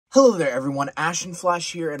Hello there everyone,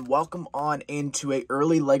 Ashnflash here, and welcome on into a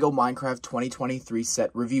early LEGO Minecraft 2023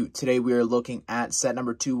 set review. Today we are looking at set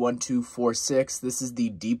number 21246. This is the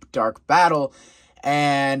Deep Dark Battle,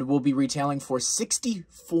 and will be retailing for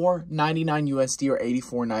 $64.99 USD or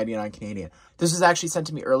 $84.99 Canadian. This was actually sent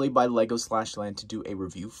to me early by LEGO/Land to do a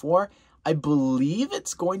review for. I believe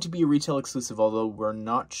it's going to be a retail exclusive, although we're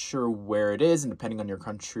not sure where it is, and depending on your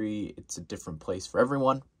country, it's a different place for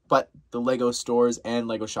everyone. But the LEGO stores and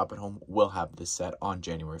LEGO Shop at Home will have this set on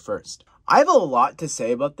January 1st. I have a lot to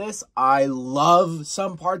say about this. I love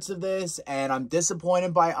some parts of this, and I'm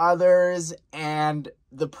disappointed by others. And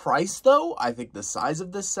the price, though, I think the size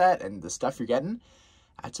of this set and the stuff you're getting,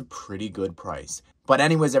 that's a pretty good price. But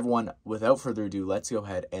anyways, everyone, without further ado, let's go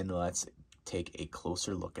ahead and let's take a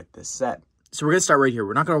closer look at this set. So we're going to start right here.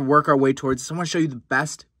 We're not going to work our way towards this. I want to show you the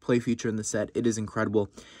best play feature in the set. It is incredible.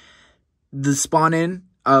 The spawn-in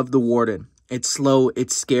of the Warden. It's slow,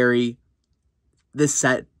 it's scary. This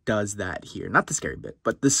set does that here. Not the scary bit,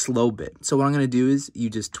 but the slow bit. So what I'm going to do is you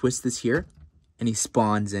just twist this here and he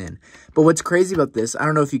spawns in. But what's crazy about this, I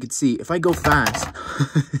don't know if you could see, if I go fast,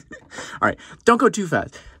 all right, don't go too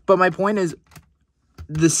fast. But my point is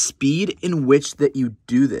the speed in which that you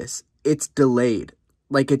do this, it's delayed.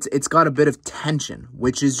 Like it's got a bit of tension,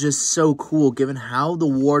 which is just so cool given how the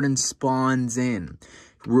Warden spawns in.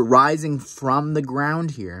 Rising from the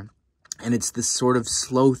ground here, and it's this sort of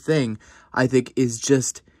slow thing, I think is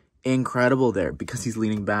just incredible there because he's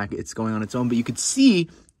leaning back. It's going on its own, but you could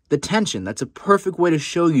see the tension. That's a perfect way to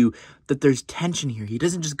show you that there's tension here. He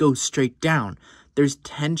doesn't just go straight down. There's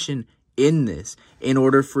tension in this in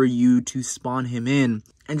order for you to spawn him in.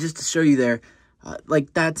 And just to show you there,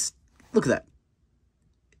 like that's, look at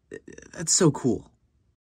that. That's so cool.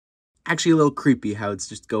 Actually a little creepy how it's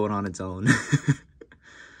just going on its own.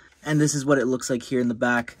 And this is what it looks like here in the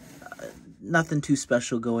back. Nothing too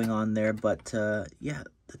special going on there, but yeah,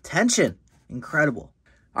 the tension, incredible.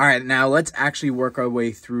 All right, now let's actually work our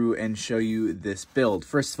way through and show you this build.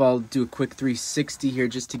 First of all, do a quick 360 here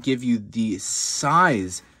just to give you the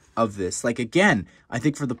size of this. Like again, I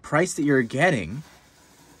think for the price that you're getting,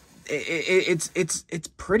 it's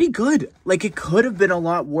pretty good. Like it could have been a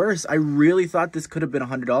lot worse. I really thought this could have been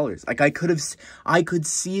 $100. Like I could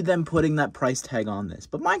see them putting that price tag on this.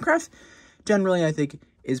 But Minecraft generally I think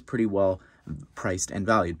is pretty well priced and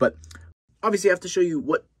valued. But obviously I have to show you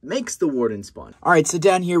what makes the Warden spawn. All right, so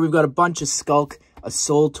down here we've got a bunch of Skulk, a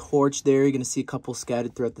Soul Torch there. You're going to see a couple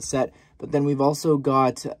scattered throughout the set. But then we've also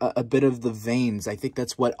got a bit of the veins. I think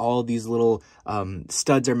that's what all these little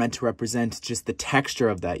studs are meant to represent, just the texture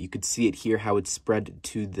of that. You could see it here, how it's spread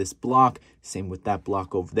to this block. Same with that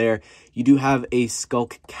block over there. You do have a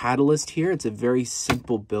Skulk Catalyst here. It's a very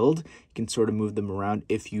simple build. You can sort of move them around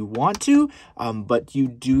if you want to, but you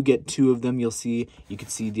do get two of them. You'll see, you can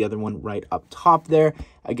see the other one right up top there.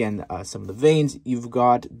 Again, some of the veins. You've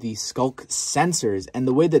got the Skulk Sensors, and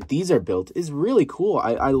the way that these are built is really cool.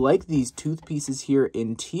 I like these tooth pieces here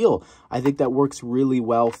in teal. I think that works really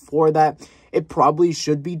well for that. It probably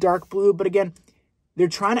should be dark blue, but again, they're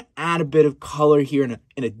trying to add a bit of color here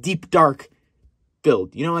in a deep dark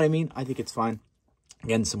build. You know what I mean? I think it's fine.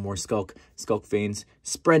 Again, some more Skulk veins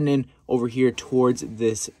spreading in over here towards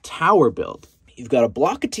this tower build. You've got a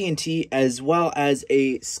block of TNT as well as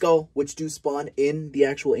a skull, which do spawn in the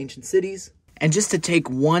actual ancient cities. And just to take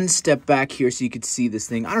one step back here so you could see this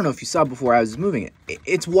thing, I don't know if you saw before I was moving it.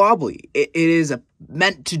 It's wobbly. It is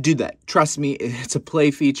meant to do that. Trust me, it's a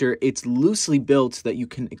play feature. It's loosely built so that you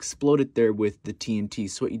can explode it there with the TNT.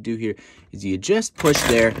 So what you do here is you just push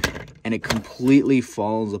there and it completely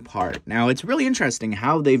falls apart. Now, it's really interesting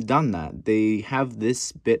how they've done that. They have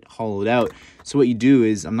this bit hollowed out. So what you do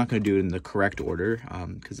is, I'm not going to do it in the correct order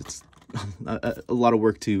because it's a lot of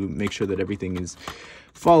work to make sure that everything is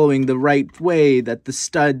following the right way, that the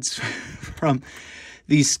studs from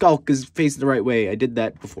the Skulk is facing the right way. I did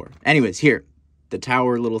that before. Anyways, here, the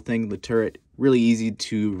tower little thing, the turret, really easy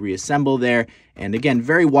to reassemble there. And again,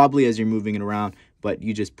 very wobbly as you're moving it around, but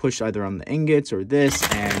you just push either on the ingots or this,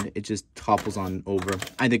 and it just topples on over.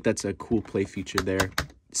 I think that's a cool play feature there.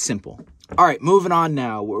 Simple. All right, moving on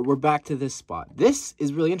now. We're back to this spot. This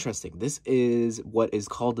is really interesting. This is what is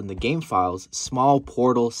called in the game files, small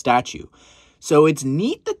portal statue. So it's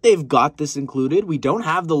neat that they've got this included. We don't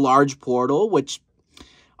have the large portal, which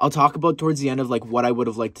I'll talk about towards the end of like what I would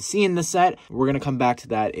have liked to see in the set. We're going to come back to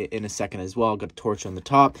that in a second as well. Got a torch on the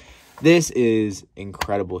top. This is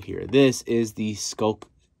incredible here. This is the Skulk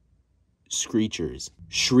Shriekers.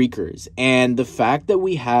 And the fact that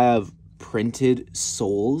we have printed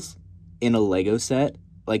souls in a Lego set,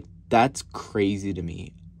 like that's crazy to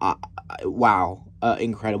me. Wow.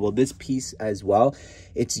 incredible. This piece as well,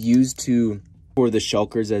 it's used for the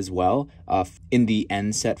shulkers as well, in the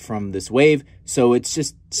end set from this wave. So it's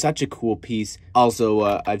just such a cool piece.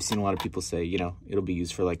 Also, I've seen a lot of people say, you know, it'll be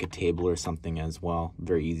used for like a table or something as well.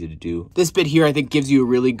 Very easy to do. This bit here, I think, gives you a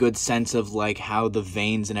really good sense of like how the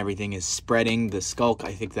veins and everything is spreading. The skulk,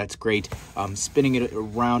 I think that's great. Spinning it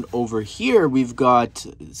around over here, we've got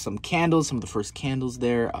some candles, some of the first candles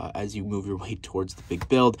there, as you move your way towards the big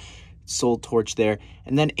build. Soul torch there,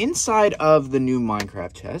 and then inside of the new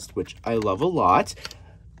Minecraft chest, which I love a lot,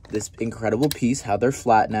 this incredible piece, how they're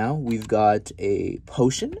flat now. We've got a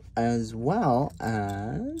potion, as well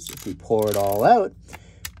as, if we pour it all out,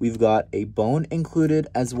 we've got a bone included,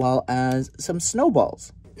 as well as some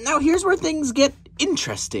snowballs. Now here's where things get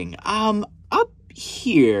interesting. Up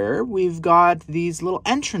here we've got these little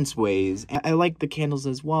entranceways. I like the candles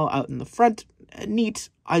as well out in the front. Neat.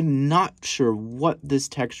 I'm not sure what this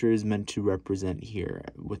texture is meant to represent here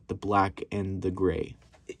with the black and the gray.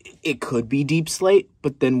 It could be deep slate,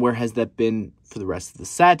 but then where has that been for the rest of the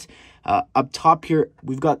set? Up top here,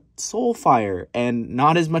 we've got Soulfire, and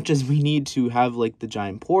not as much as we need to have like the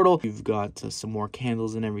giant portal. We've got some more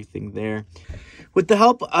candles and everything there. With the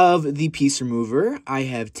help of the piece remover, I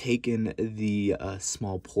have taken the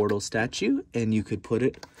small portal statue, and you could put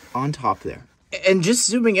it on top there. And just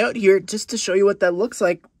zooming out here, just to show you what that looks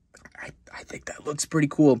like, I think that looks pretty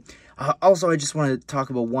cool. Also, I just want to talk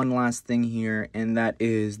about one last thing here, and that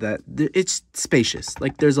is that it's spacious.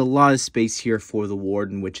 Like, there's a lot of space here for the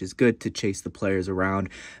Warden, which is good to chase the players around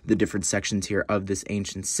the different sections here of this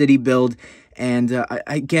ancient city build. And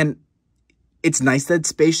again, it's nice that it's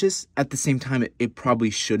spacious. At the same time, it probably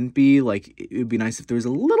shouldn't be. Like, it would be nice if there was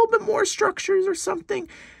a little bit more structures or something.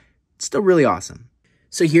 It's still really awesome.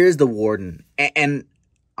 So here's the Warden, and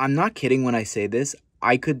I'm not kidding when I say this.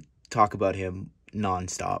 I could talk about him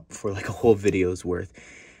nonstop for like a whole video's worth.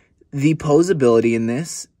 The posability in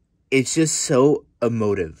this, it's just so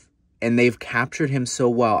emotive, and they've captured him so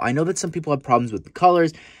well. I know that some people have problems with the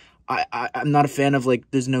colors. I'm not a fan of, like,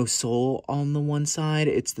 there's no soul on the one side.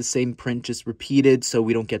 It's the same print just repeated, so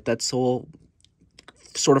we don't get that soul.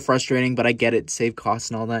 Sort of frustrating, but I get it. Save costs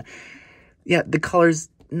and all that. Yeah, the colors,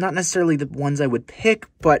 not necessarily the ones I would pick,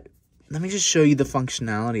 but let me just show you the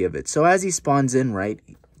functionality of it. So as he spawns in, right,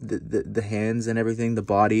 the hands and everything, the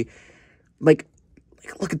body, like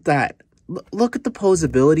look at that. Look at the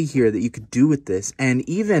posability here that you could do with this. And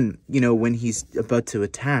even, you know, when he's about to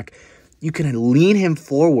attack, you can lean him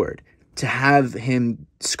forward to have him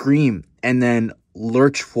scream and then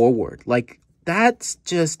lurch forward. Like, that's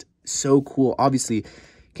just so cool. Obviously, you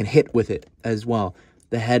can hit with it as well.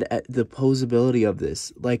 The head, the posability of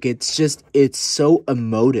this, like, it's so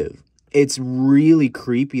emotive. It's really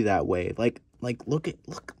creepy that way. Like look at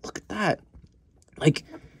that. Like,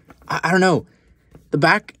 I don't know. The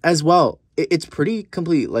back as well, it's pretty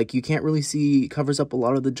complete. Like, you can't really see, covers up a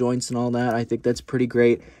lot of the joints and all that. I think that's pretty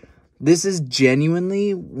great. This is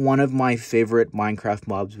genuinely one of my favorite Minecraft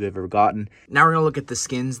mobs we've ever gotten. Now we're gonna look at the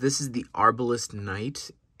skins. This is the Arbalest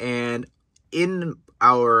Knight, and in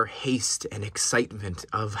our haste and excitement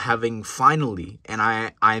of having finally, and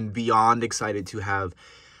I'm beyond excited to have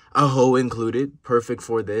a hoe included, perfect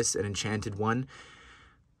for this, an enchanted one.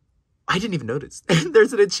 I didn't even notice.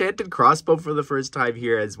 There's an enchanted crossbow for the first time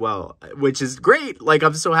here as well, which is great. Like,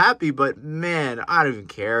 I'm so happy, but man, I don't even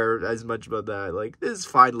care as much about that. Like, this is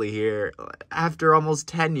finally here. After almost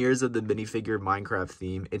 10 years of the minifigure Minecraft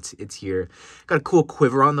theme, it's here. Got a cool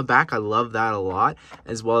quiver on the back. I love that a lot,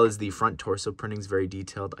 as well as the front torso printing is very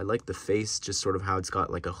detailed. I like the face, just sort of how it's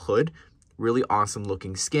got like a hood. Really awesome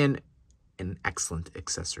looking skin and excellent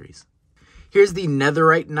accessories. Here's the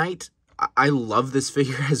Netherite Knight. I love this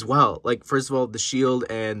figure as well. Like, first of all, the shield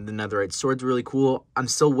and the netherite sword's really cool. I'm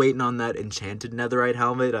still waiting on that enchanted netherite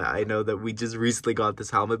helmet. I know that we just recently got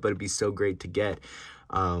this helmet, but it'd be so great to get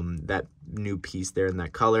that new piece there in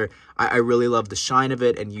that color. I really love the shine of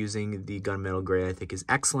it, and using the gunmetal gray I think is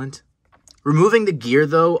excellent. Removing the gear,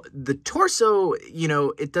 though, the torso, you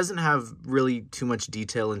know, it doesn't have really too much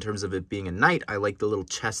detail in terms of it being a knight. I like the little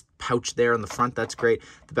chest pouch there on the front. That's great.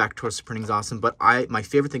 The back torso printing is awesome. But my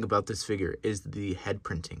favorite thing about this figure is the head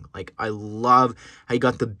printing. Like, I love how you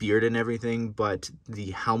got the beard and everything, but the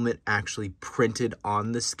helmet actually printed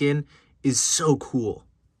on the skin is so cool.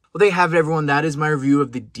 Well, there you have it, everyone. That is my review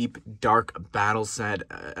of the Deep Dark Battle set.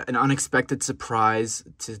 An unexpected surprise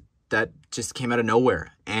that just came out of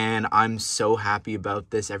nowhere, and I'm so happy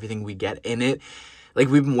about this, everything we get in it. Like,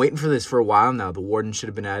 we've been waiting for this for a while now. The Warden should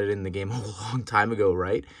have been added in the game a long time ago,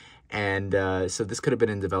 right? And so this could have been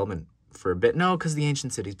in development for a bit. No, because the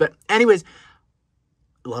ancient cities. But anyways,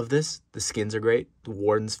 love this. The skins are great. The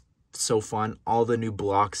Warden's so fun. All the new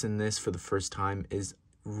blocks in this for the first time is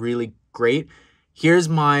really great. Here's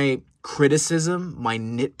my criticism, my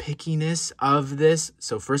nitpickiness of this.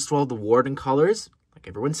 So first of all, the Warden colors, like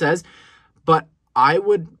everyone says, but I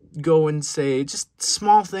would go and say just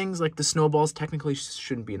small things like the snowballs technically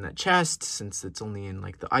shouldn't be in that chest since it's only in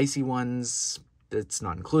like the icy ones. That's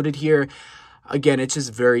not included here. Again, it's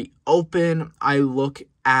just very open. I look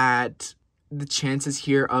at the chances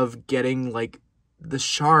here of getting like the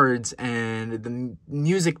shards and the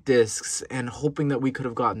music discs and hoping that we could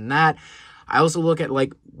have gotten that. I also look at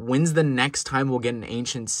like, when's the next time we'll get an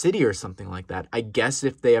ancient city or something like that? I guess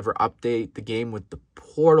if they ever update the game with the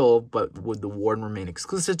portal, but would the Warden remain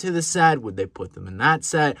exclusive to the set? Would they put them in that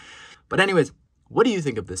set? But anyways, what do you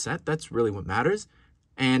think of this set? That's really what matters.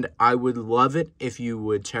 And I would love it if you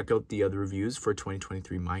would check out the other reviews for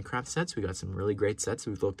 2023 Minecraft sets. We got some really great sets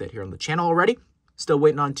we've looked at here on the channel already. Still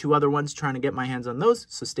waiting on 2 other ones, trying to get my hands on those.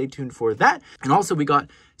 So stay tuned for that. And also we got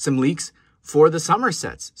some leaks for the summer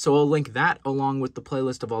sets. So I'll link that along with the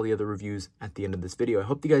playlist of all the other reviews at the end of this video. I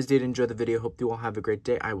hope you guys did enjoy the video. Hope you all have a great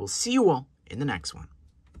day. I will see you all in the next one.